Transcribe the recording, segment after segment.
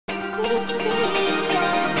Good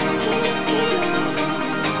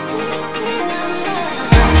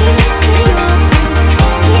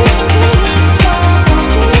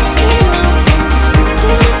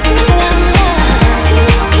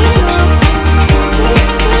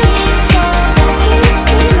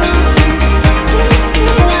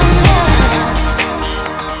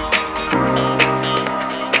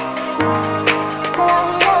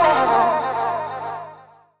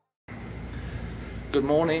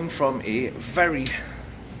morning from a very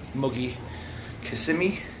muggy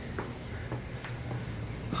Kissimmee.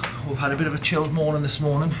 We've had a bit of a chilled morning this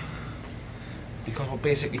morning because we're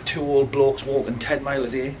basically two old blokes walking 10 mile a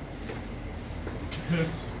day.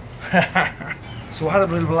 So we had a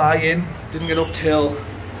little lie in, didn't get up till,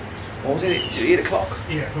 what was it, 8 o'clock?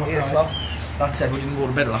 8 o'clock. 8 o'clock. That said, we didn't go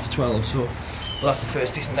to bed after 12, so well, that's the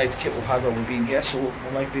first decent night's kit we've had while we've been here, so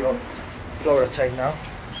we might be on Florida time now.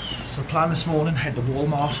 So the plan this morning, head to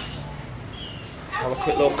Walmart, have a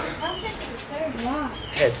quick look,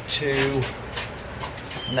 head to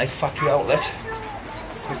Nike factory outlet,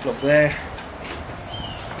 quick look there,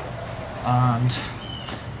 and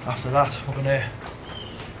after that we're going to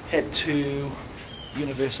head to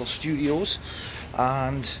Universal Studios,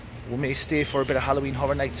 and we may stay for a bit of Halloween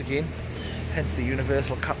Horror Nights again, hence the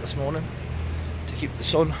Universal cap this morning to keep the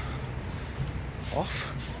sun off.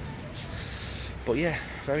 But yeah,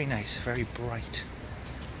 very nice, very bright,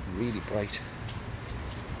 really bright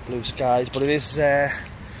blue skies, but it is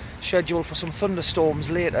scheduled for some thunderstorms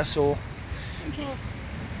later, so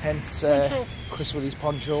hence Chris with his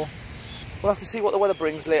poncho. We'll have to see what the weather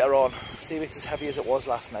brings later on, see if it's as heavy as it was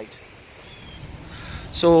last night.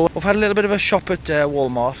 So we've had a little bit of a shop at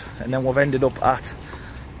Walmart, and then we've ended up at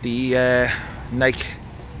the Nike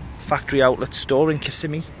factory outlet store in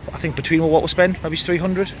Kissimmee. I think between what we spent, maybe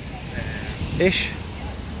 300 ish.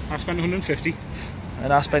 I spent 150.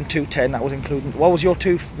 And I spent 210. That was including. What was your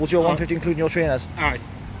Was your 150 including your trainers? Aye.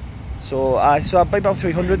 So I paid about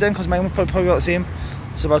 300 then, because mine was probably about the same.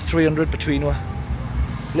 It's about 300 between us.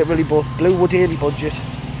 Literally both blew our daily budget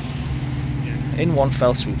in one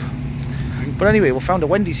fell swoop. But anyway, we found a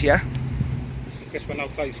Wendy's here. I guess went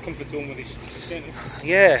outside his comfort zone with his trainers.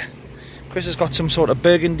 Yeah. Chris has got some sort of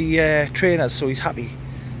burgundy trainers, so he's happy.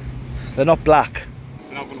 They're not black.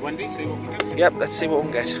 Now go to Wendy's, see what we can get. Yep, let's see what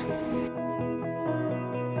we can get.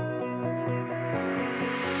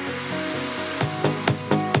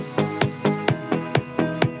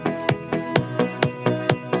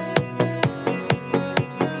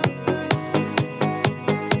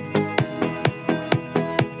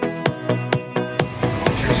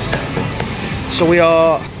 So we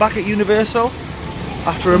are back at Universal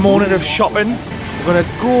after a morning of shopping. We're going to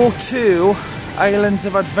go to Islands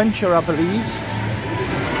of Adventure, I believe,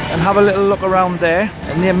 and have a little look around there,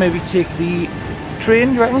 and then maybe take the train,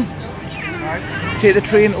 do you reckon? Right. Take the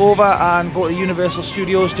train over and go to Universal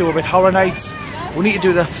Studios, do a bit Horror Nights. We need to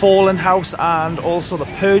do the Fallen House and also the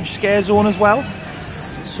Purge Scare Zone as well.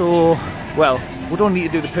 So, well, we don't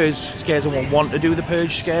need to do the Purge Scare Zone, we want to do the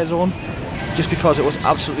Purge Scare Zone, just because it was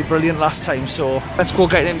absolutely brilliant last time. So let's go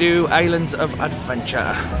get into Islands of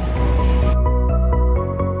Adventure.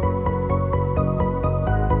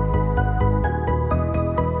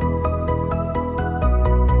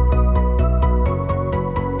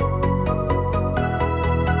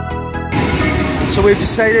 So we've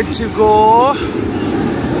decided to go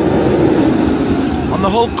on the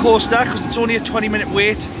Hulk coaster because it's only a 20-minute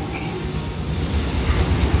wait.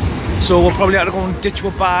 So we'll probably have to go and ditch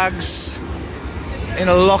our bags in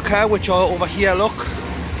a locker, which are over here, look.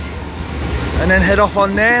 And then head off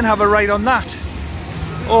on there and have a ride on that.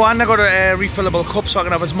 Oh, and I got a refillable cup so I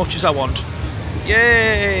can have as much as I want.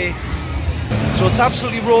 Yay! So it's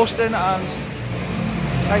absolutely roasting and it's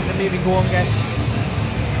time to maybe go and get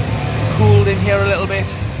cooled in here a little bit.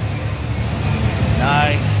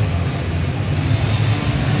 Nice.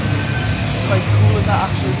 Quite cool in that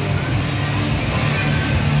actually.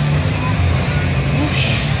 Whoosh.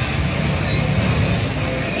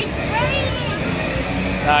 It's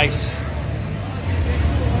raining. Nice.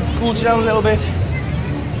 Cooled you down a little bit.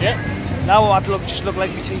 Yep. Now I'd just look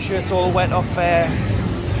like my t-shirt's all wet off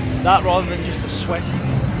that rather than just the sweat.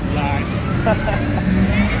 Nice.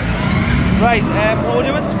 Right, what we're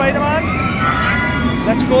doing, Spider-Man?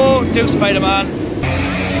 Let's go do Spider-Man.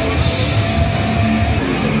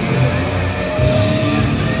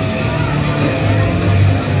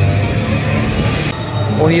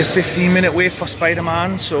 Only a 15-minute wait for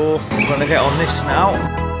Spider-Man, so I'm going to get on this now.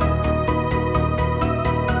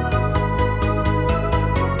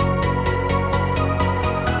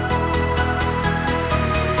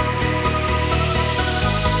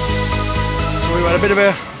 So we had a bit of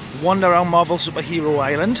a wander around Marvel Superhero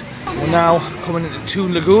Island. We're now coming into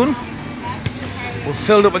Toon Lagoon. We're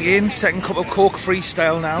filled up again, second cup of Coke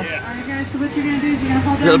freestyle now. Alright guys, so what you're going to do is you're going to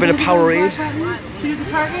hold a little bit of Powerade. Shoot the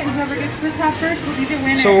target, and whoever gets to the top first will be the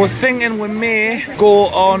winner. So we're thinking we may go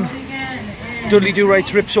on Dudley Do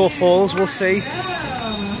Right's Ripsaw Falls, we'll see.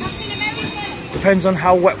 Depends on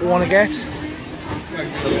how wet we want to get.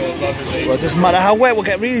 Well, it doesn't matter how wet we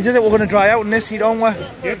get, really, does it? We're going to dry out in this heat, aren't we?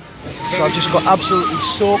 Yep. So I've just got absolutely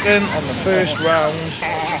soaking on the first round.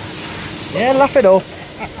 Yeah, laugh it up.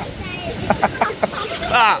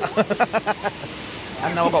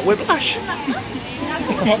 And now I've got whiplash.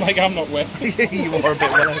 It's not like I'm not wet. You are a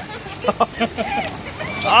bit wet.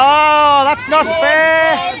 Oh, that's not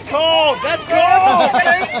fair! That's cold! That's cold!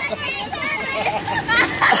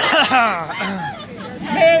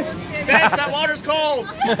 Missed! Thanks, that water's cold!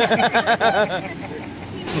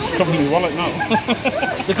 It's covering my wallet now.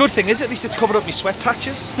 The good thing is at least it's covered up my sweat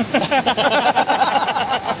patches.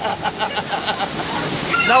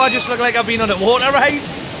 Now I just look like I've been on a water ride.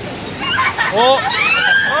 Oh!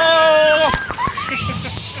 Oh!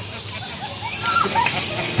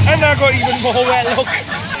 And I got even more wet, look.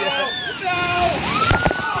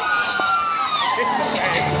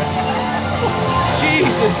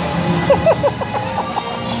 Jesus!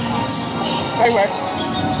 Very wet.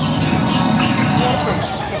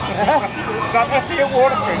 That must be a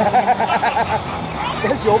water thing.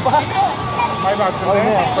 There's your bag. My bag's in there,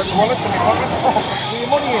 yeah. but the wallet's in my pocket. With your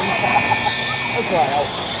money in. I'll dry out.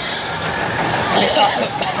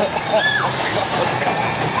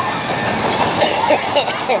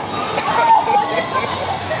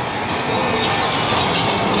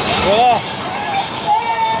 Oh.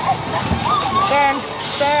 Thanks,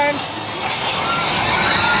 thanks.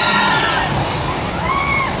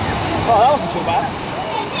 Oh, that wasn't too bad.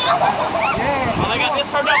 Well, I got this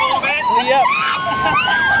turned up a little bit. Yep.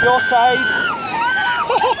 Your side.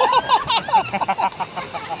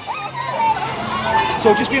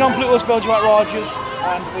 So just been on Pluto's Belgium at Rogers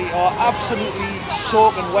and we are absolutely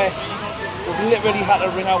soaking wet. We've literally had to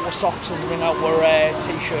wring out our socks and wring out our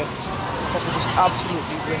t-shirts because we're just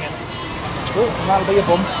absolutely wringing. Oh, and that'll be a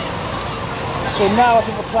bum. So now I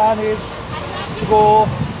think the plan is to go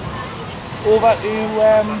over to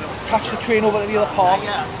catch the train over to the other park,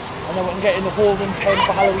 and then we can get in the holding pen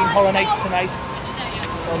for Halloween Horror Nights tonight.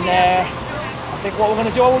 And I think what we're going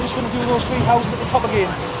to do, we're just going to do those three houses at the top again.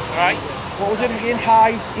 Right. What was it again?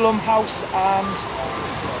 Hive, Blumhouse and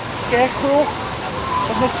Scarecrow?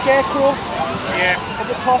 Wasn't it Scarecrow? Yeah. At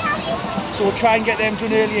the top. So we'll try and get them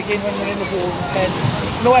done early again when we're in the holding pen.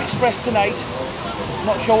 No express tonight.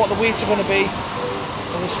 Not sure what the weights are going to be.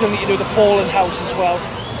 And we still need to do the fallen house as well.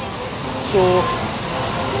 So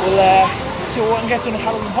we'll see what we can get done at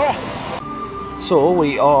Halloween Horror. So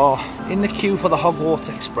we are in the queue for the Hogwarts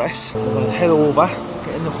Express. We're going to head over,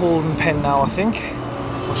 get in the holding pen now I think.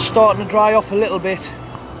 We're starting to dry off a little bit.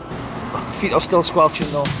 Feet are still squelching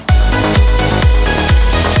though.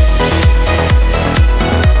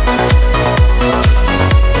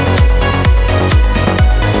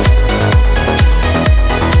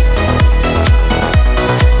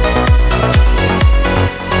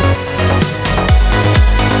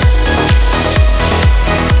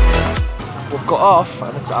 Got off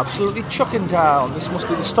and it's absolutely chucking down. This must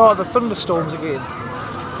be the start of the thunderstorms again.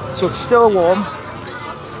 So it's still warm.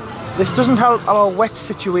 This doesn't help our wet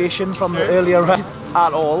situation from the earlier ride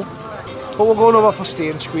at all. But we're going over for Stay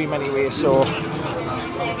and Scream anyway, so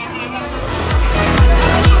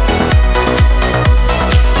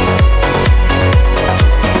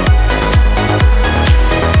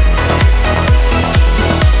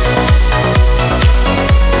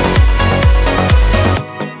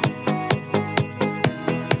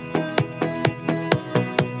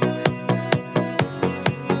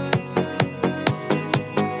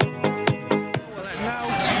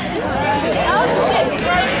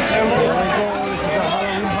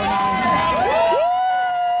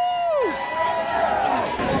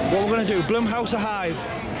Blumhouse or Hive?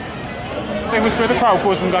 Same which way the crowd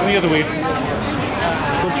goes and gone the other way.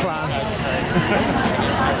 Good plan.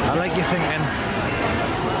 I like your thinking.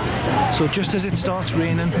 So just as it starts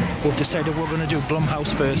raining, we've decided we're going to do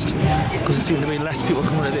Blumhouse first because there seems to be less people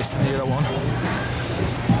coming to this than the other one.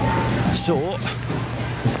 So,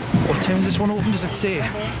 what time is this one open, does it say?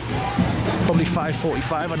 Probably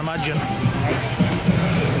 5:45 I'd imagine.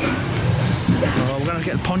 Oh, we're going to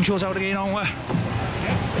get the ponchos out again, aren't we?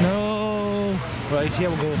 No. Right, here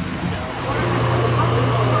we go.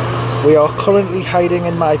 We are currently hiding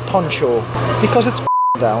in my poncho because it's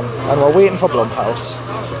down and we're waiting for Blumhouse.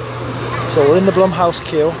 So we're in the Blumhouse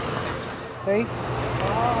queue. Hey?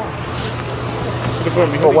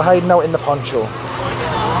 But we're hiding out in the poncho.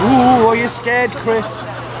 Ooh, are you scared, Chris?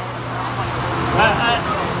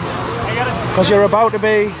 Because you're about to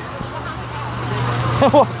be...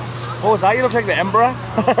 What was that? You look like the Emperor.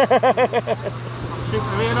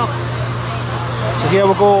 So here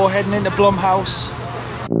we go, heading into Blumhouse.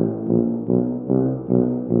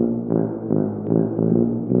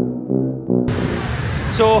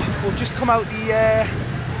 So we've just come out the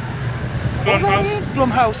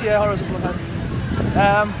Blumhouse, yeah, Horrors of Blumhouse.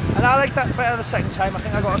 And I like that better the second time. I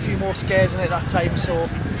think I got a few more scares in it that time, so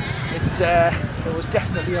it was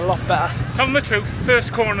definitely a lot better. Tell them the truth,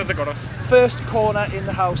 first corner they got us. First corner in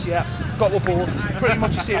the house, yeah. Got we both, pretty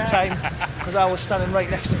much the same time, because I was standing right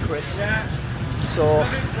next to Chris. So,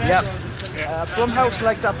 yeah. Blumhouse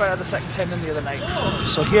liked that better the second time than the other night.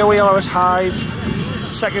 So here we are at Hive,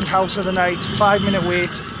 second house of the night, 5-minute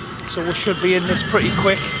wait. So we should be in this pretty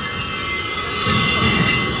quick.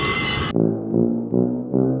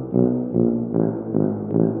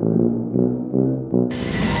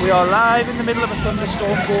 We are live in the middle of a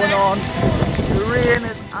thunderstorm going on. The rain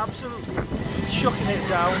is absolutely chucking it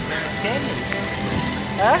down.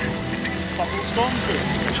 Tropical storm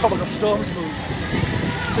move. Tropical storms move.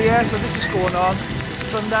 So yeah, so this is going on. It's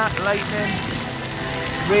thunder, lightning,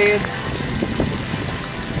 rain.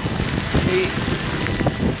 The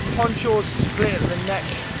poncho's split at the neck.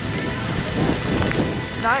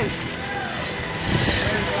 Nice.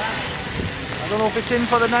 I don't know if it's in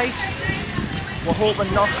for the night. We're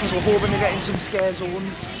hoping not, because we're hoping to get in some scare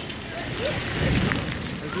zones.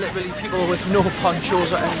 There's literally people with no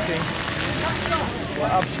ponchos or anything.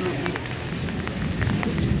 We're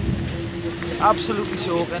absolutely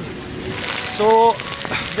soaking. So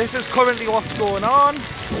this is currently what's going on.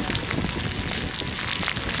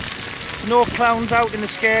 There's no clowns out in the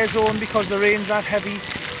scare zone because the rain's that heavy.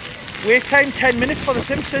 Wait time 10 minutes for the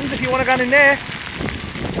Simpsons if you want to go in there.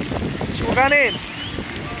 So we're going in.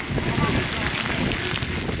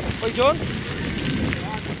 What are you doing?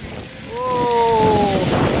 Oh.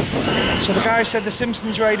 So the guy said the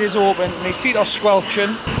Simpsons ride is open. My feet are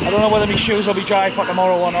squelching. I don't know whether my shoes will be dry for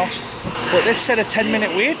tomorrow or not. But this said a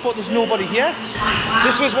 10-minute wait, but there's nobody here.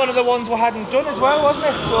 This was one of the ones we hadn't done as well, wasn't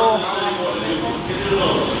it? So.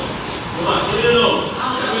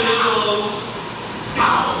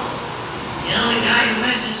 The only guy who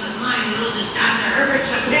messes with my wheels is Dr. Herbert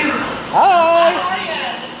Shapiro. Hi!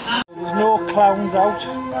 There's no clowns out.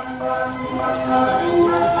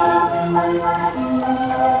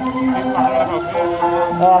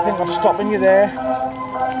 Oh, I think I'm stopping you there.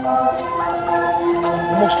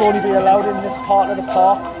 You must only be allowed in this part of the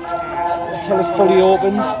park until it fully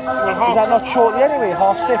opens. Is that not shortly anyway?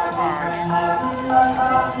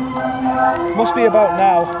 6:30? Must be about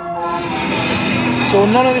now. So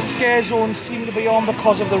none of the scare zones seem to be on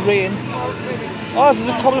because of the rain. Oh, there's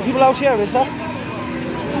a couple of people out here, is there?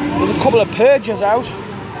 There's a couple of purgers out.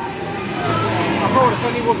 I thought if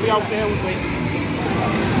any would be out there with me.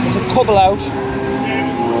 There's a couple out.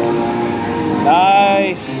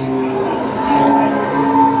 Nice.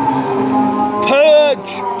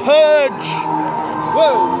 Purge! Purge!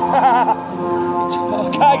 Whoa!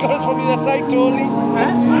 Guy got us from the other side totally.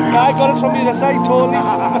 Guy got us from the other side totally.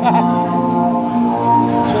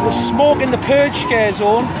 So there's smoke in the purge scare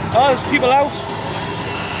zone. Oh, there's people out.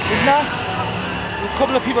 Isn't there? A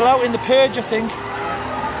couple of people out in the purge, I think.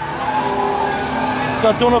 So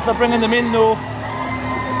I don't know if they're bringing them in though.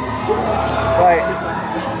 Right.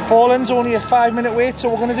 Fallen's only a 5-minute wait, so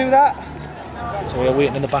we're going to do that. So we're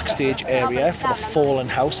waiting in the backstage area for the Fallen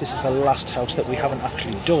house. This is the last house that we haven't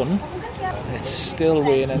actually done. And it's still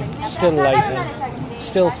raining, still lightning,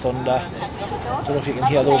 still thunder. I don't know if you can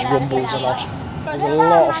hear those rumbles or not. There's a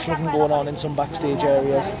lot of flooding going on in some backstage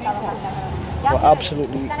areas. We're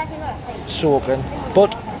absolutely soaking,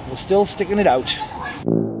 but we're still sticking it out.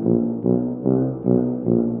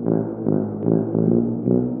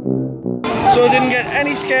 So I didn't get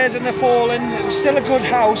any scares in the Fallen. It was still a good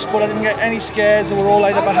house, but I didn't get any scares. They were all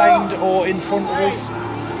either behind or in front of us.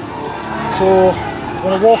 So I'm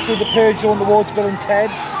going to walk through the purge zone towards Bill and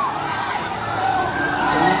Ted.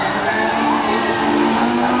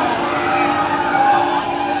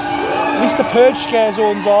 At least the purge scare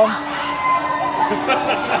zone's on.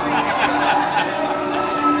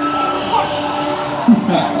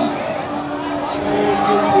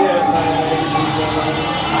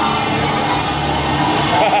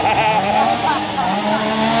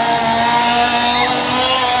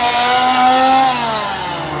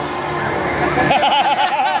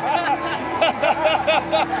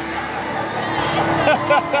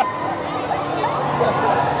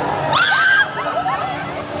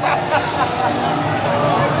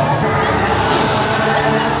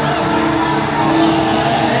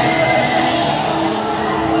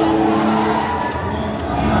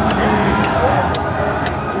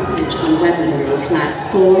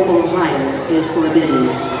 is forbidden.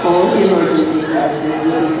 All emergency services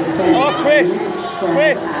will be suspended. Oh, Chris!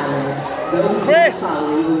 Chris! Chris!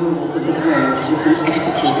 Following the rules of the purge will be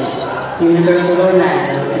executed. Universal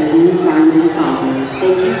Orlando and new founding fathers,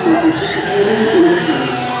 thank you for participating in the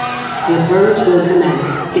purge. The purge will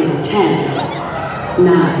commence in 10,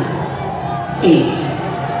 9, 8,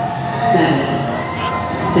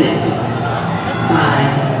 7, 6,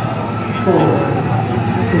 5, 4,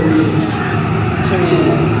 3, 2,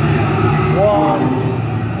 1.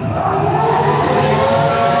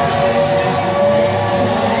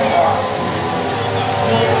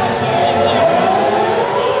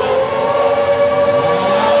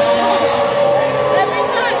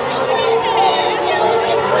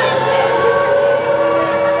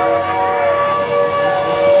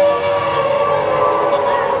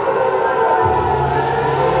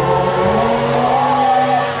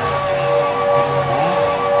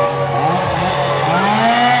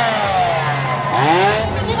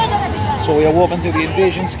 So we are walking through the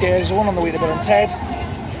invasion scare zone on the way to Bill and Ted,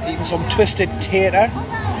 eating some twisted tater.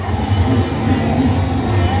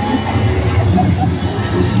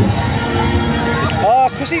 Oh,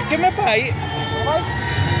 Chrissy, give me a bite.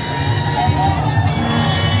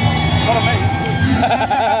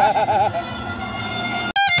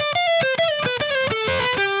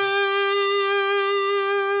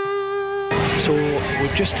 So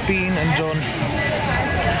we've just been and done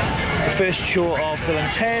the first show of Bill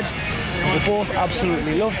and Ted. We both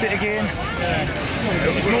absolutely loved it again.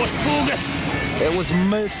 It was most bogus. It was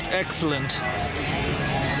most excellent.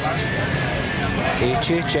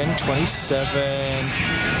 HHN 27.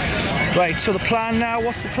 Right, so the plan now,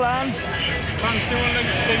 what's the plan? Plan's doing like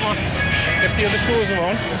see what if the other shows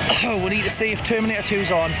are on. We need to see if Terminator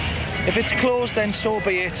 2's on. If it's closed, then so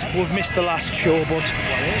be it. We've missed the last show, but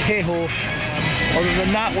hey ho. Other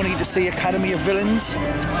than that, we need to see Academy of Villains.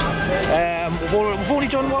 We've only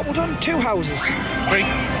done what? We've done 2 houses.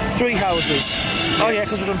 3 houses. Oh yeah,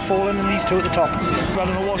 because we've done Fallen and these 2 at the top. We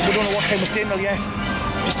don't know what time we're staying till yet.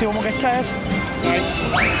 Just see when we'll get tired. Right.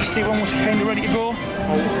 Just see when we're kind of ready to go.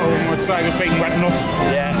 We're trying to being wet enough.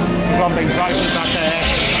 Yeah. We've not been dry since that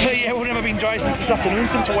yeah, we've never been dry since this afternoon,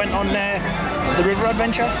 since I went on the river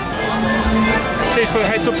adventure. Cheers for the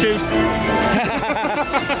heads up, Jude.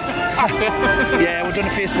 Yeah, we've done a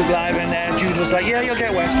Facebook Live and Jude was like, yeah, you'll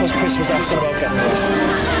get wet, because Chris was asking about getting wet.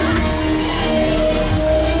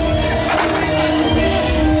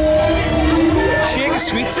 Shake of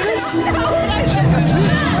sweets it is? Shake of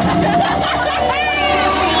sweets.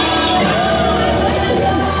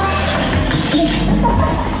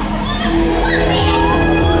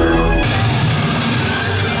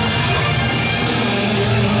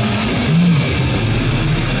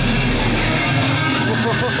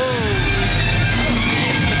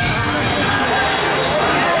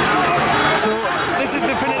 So this is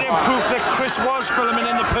definitive proof that Chris was filming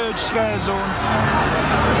in the Purge Scare Zone,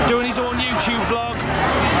 doing his own YouTube vlog.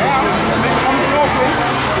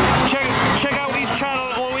 Check out his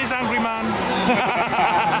channel, Always Angry Man.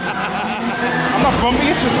 I'm not grumpy,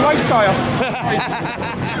 it's just lifestyle.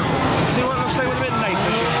 See what it looks like with a bit of night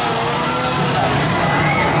vision.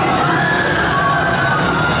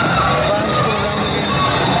 Van's coming round again.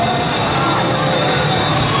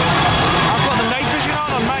 I've got the night vision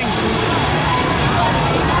on mine.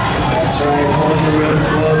 That's right, hold her real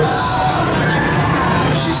close.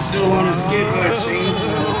 She's still on a skateboard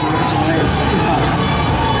chainsaw, it's not tonight.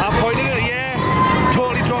 I'm pointing at it, yeah.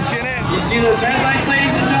 Totally dropped you in it. You see those red lights,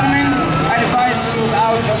 ladies and gentlemen? I'd advise to move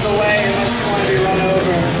out of the way unless you want to be run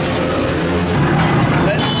over.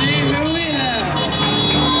 Let's see who we have.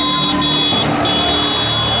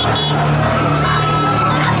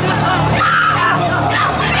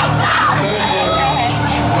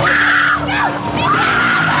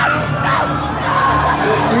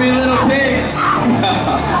 The 3 little pigs.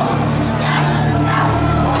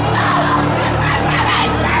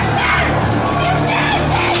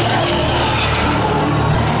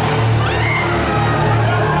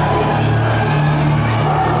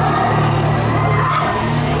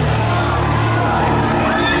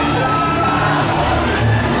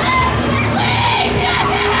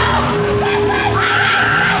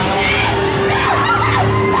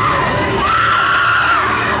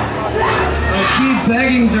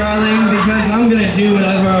 Begging, darling, because I'm gonna do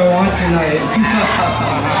whatever I want tonight.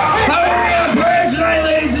 How are we on Purge tonight,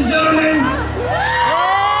 ladies and gentlemen?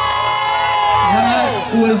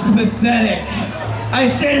 That was pathetic. I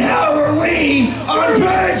said, how are we on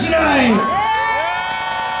Purge tonight?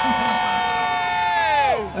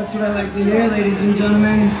 That's what I like to hear, ladies and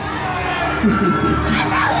gentlemen.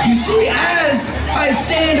 You see, as I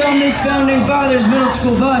stand on this Founding Fathers Middle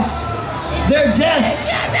School bus, Their deaths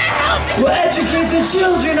will educate the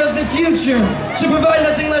children of the future to provide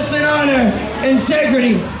nothing less than honor,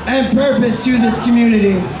 integrity, and purpose to this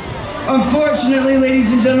community. Unfortunately,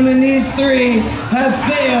 ladies and gentlemen, these three have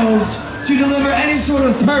failed to deliver any sort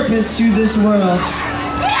of purpose to this world.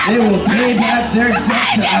 They will pay back their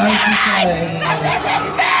debt to our society.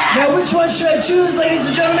 Now, which one should I choose, ladies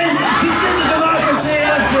and gentlemen? This is a democracy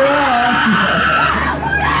after all.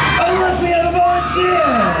 Oh, look, we have a volunteer.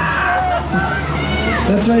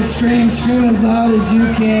 That's right, scream as loud as you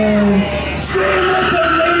can. Scream with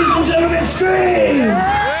them, ladies and gentlemen, scream!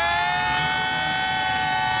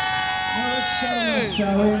 Well, let's show them,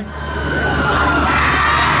 shall we?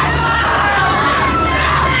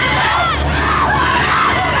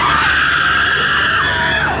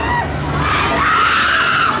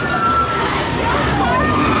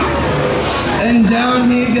 And down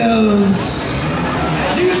he goes.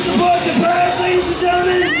 Do you support the purge, ladies and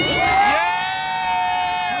gentlemen?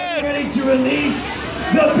 Are you ready to release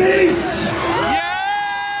the beast?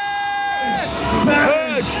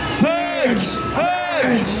 Purge! Purge!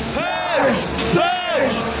 Purge! Purge! Purge!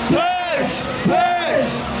 Purge!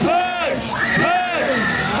 Purge! Purge! Purge!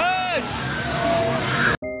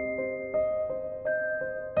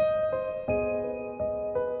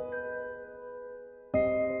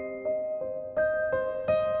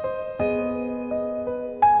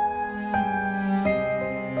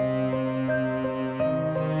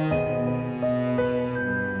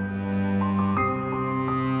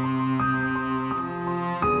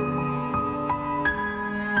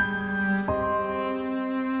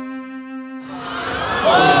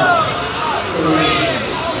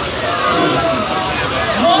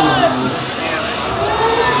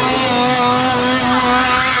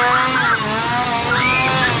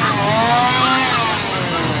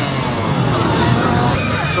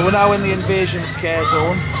 So we're now in the invasion scare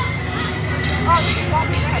zone.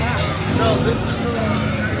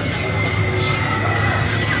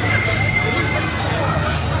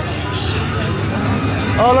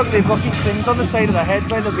 Oh look, they've got things on the side of their heads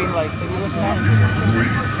like they've been like thinking with that.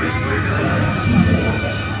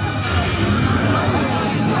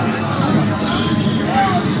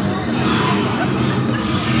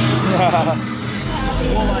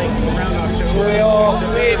 So we are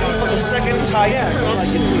waiting for the second time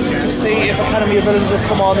to see if Academy of Villains will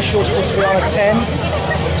come on. The show's supposed to be on at 10.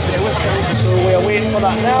 So we are waiting for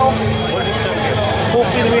that now.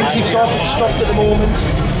 Hopefully the rain keeps off. It's stopped at the moment.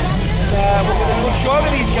 We're getting a good shot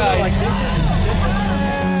of these guys.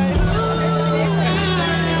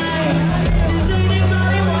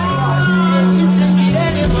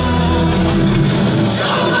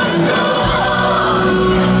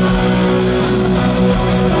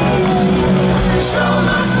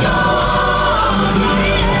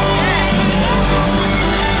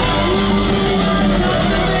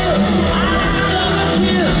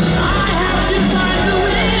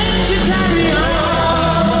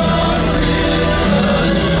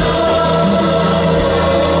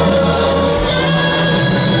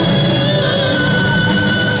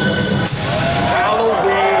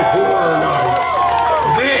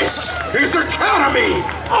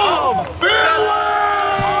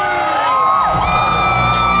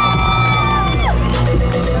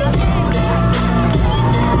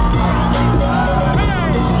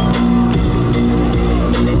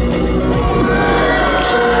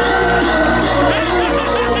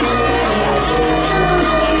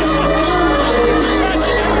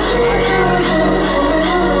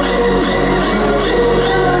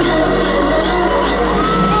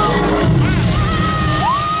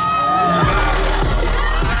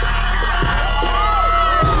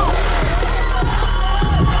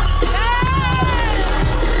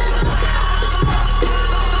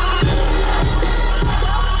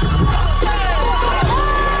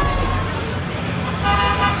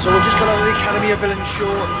 So we're just got on the Academy of Villains show.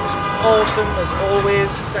 It's awesome as always.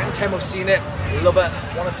 Second time I've seen it, love it,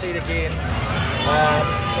 want to see it again. So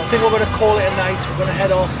I think we're going to call it a night. We're going to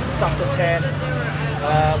head off, it's after 10.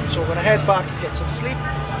 So we're going to head back and get some sleep.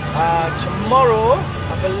 Tomorrow,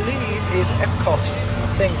 I believe, is Epcot, I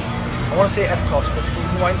think. I want to say Epcot, the Food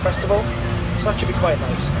and Wine Festival. So that should be quite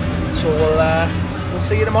nice. So we'll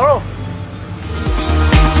see you tomorrow.